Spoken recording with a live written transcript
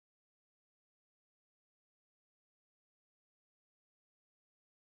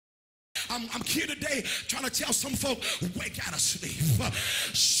I'm here today trying to tell some folk, wake out of sleep.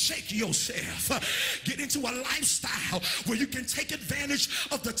 Shake yourself. Get into a lifestyle where you can take advantage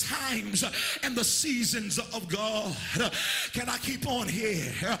of the times and the seasons of God. Can I keep on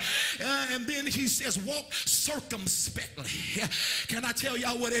here? And then he says, walk circumspectly. Can I tell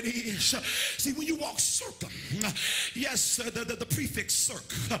y'all what it is? See, when you walk yes, the prefix circ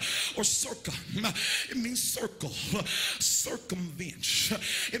or circa, it means circle, circumvent.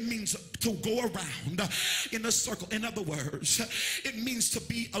 It means to go around in a circle. In other words, it means to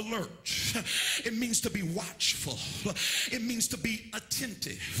be alert. It means to be watchful. It means to be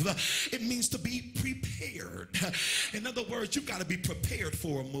attentive. It means to be prepared. In other words, you got to be prepared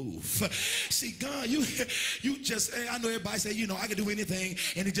for a move. See, God, you just, I know everybody say, you know, I can do anything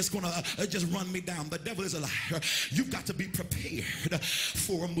and it's just gonna just run me down. The devil is a liar. You've got to be prepared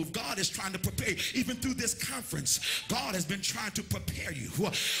for a move. God is trying to prepare. Even through this conference, God has been trying to prepare you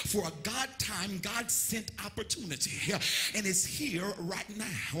for a God-time, God-sent opportunity. And it's here right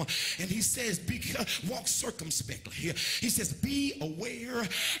now. And he says, walk circumspectly. He says, be aware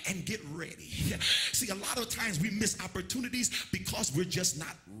and get ready. See, a lot of times we miss opportunities because we're just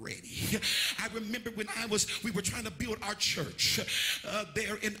not ready. I remember when we were trying to build our church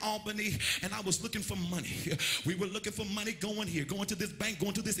there in Albany, and I was looking for money. We were looking for money going here, going to this bank,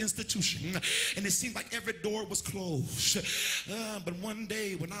 going to this institution, and it seemed like every door was closed. But one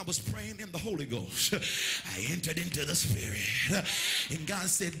day when I was praying in the Holy Ghost, I entered into the Spirit, and God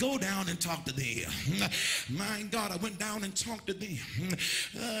said, go down and talk to them. My God, I went down and talked to them,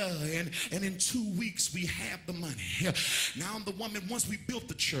 and in 2 weeks we have the money. Now the woman, once we built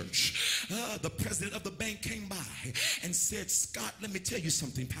the church, the president of the bank came by and said, Scott, let me tell you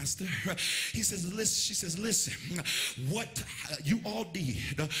something, Pastor. He says, listen, she says, listen, what you all did,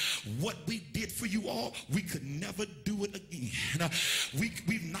 what we did for you all, we could never do it again.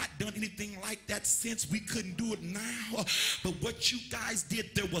 We've not done anything like that since. We couldn't do it now. But what you guys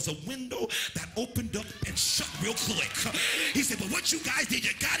did, there was a window that opened up and shut real quick. He said, but what you guys did,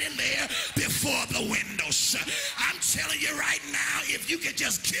 you got in there before the window shut. I'm telling you right now, if you could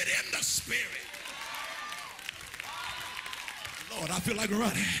just get in the Spirit. Lord, I feel like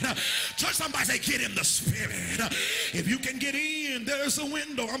running. Touch somebody, say, get in the Spirit. If you can get in, there's a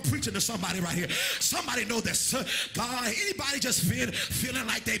window. I'm preaching to somebody right here. Somebody know this. God, anybody just feeling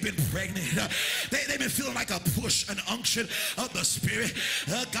like they've been pregnant? They've been feeling like a push, an unction of the Spirit.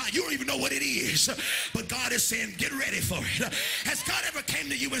 God, you don't even know what it is. But God is saying, get ready for it. Has God ever came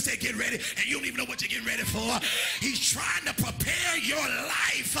to you and said, get ready, and you don't even know what you're getting ready for? He's trying to prepare your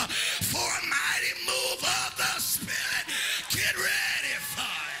life for a mighty move of the Spirit. Get ready for it.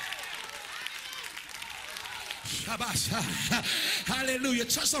 Hallelujah.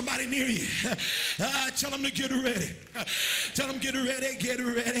 Touch somebody near you. Tell them to get ready. Tell them get ready, get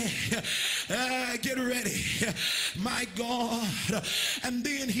ready. Get ready. My God. And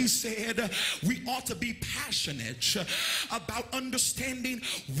then he said we ought to be passionate about understanding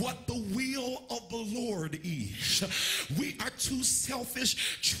what the will of the Lord is. We are too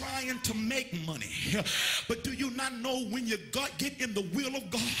selfish trying to make money. But do you not know when you get in the will of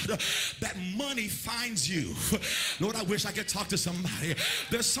God that money finds you? Lord, I wish I could talk to somebody.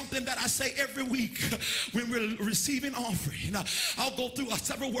 There's something that I say every week when we're receiving offering. I'll go through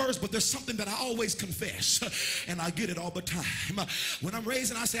several words, but there's something that I always confess, and I get it all the time. When I'm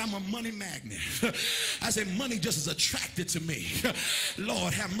raising, I say I'm a money magnet. I say money just is attracted to me.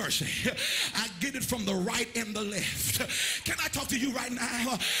 Lord, have mercy. I get it from the right and the left. Can I talk to you right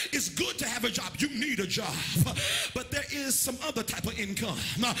now? It's good to have a job. You need a job. But there is some other type of income.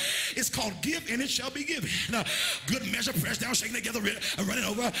 It's called give and it shall be given. Good measure, pressed down, shaking together, running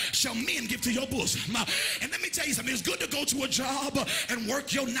over, shall men give to your bosom. And let me tell you something. It's good to go to a job and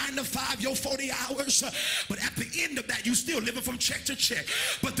work your 9 to 5, your 40 hours. But at the end of that, you still living from check to check.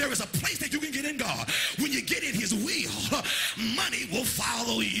 But there is a place that you can get in God. When you get in his will, money will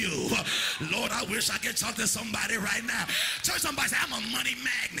follow you. Lord, I wish I could talk to somebody right now. Tell somebody, say, I'm a money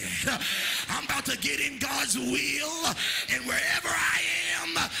magnet. I'm about to get in God's will, and wherever I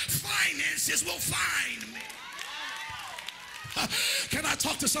am, finances will find me. Can I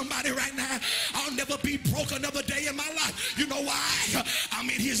talk to somebody right now? I'll never be broke another day in my life. You know why? I'm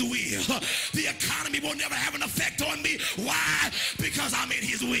in his will. The economy will never have an effect on me. Why? Because I'm in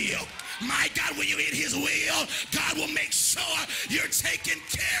his will. My God, when you're in his will, God will make sure you're taken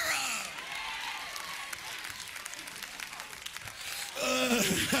care of.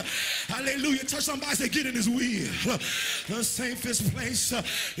 Hallelujah. Touch somebody, say, get in his will. The safest place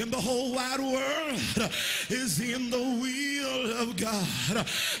in the whole wide world is in the will of God.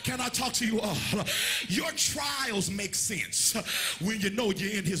 Can I talk to you all? Your trials make sense when you know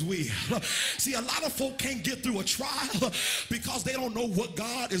you're in his will. See, a lot of folk can't get through a trial because they don't know what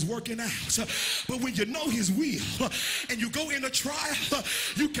God is working out. But when you know his will and you go in a trial,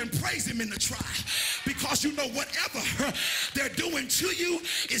 you can praise him in the trial because you know whatever they're doing to you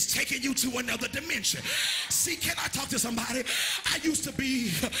is taking you to another dimension. See, can I talk to somebody? I used to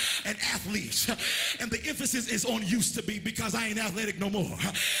be an athlete, and the emphasis is on used to be because I ain't athletic no more.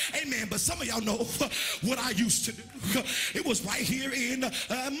 Amen. But some of y'all know what I used to do. It was right here in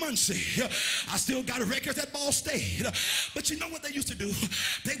Muncie. I still got records at Ball State. But you know what they used to do?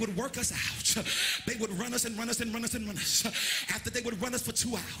 They would work us out. They would run us and run us and run us and run us. After they would run us for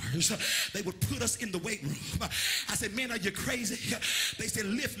 2 hours, they would put us in the weight room. I said, man, are you crazy? They said,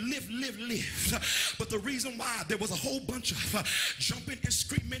 lift, lift, lift, lift. But the reason why there was a whole bunch of jumping and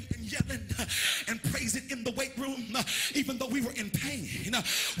screaming and yelling and praising in the weight room, even though we were in pain,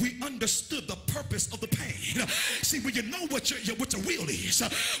 we understood the purpose of the pain. See, when you know what your will is,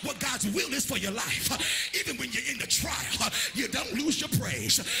 what God's will is for your life, even when you're in the trial, you don't lose your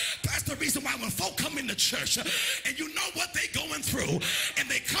praise. That's the reason why when folk come into church and you know what they're going through and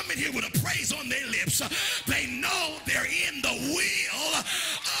they come in here with a praise on their lips, they know they're in the will of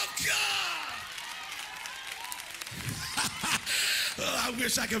God. Oh, I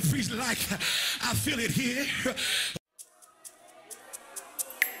wish I could preach like I feel it here.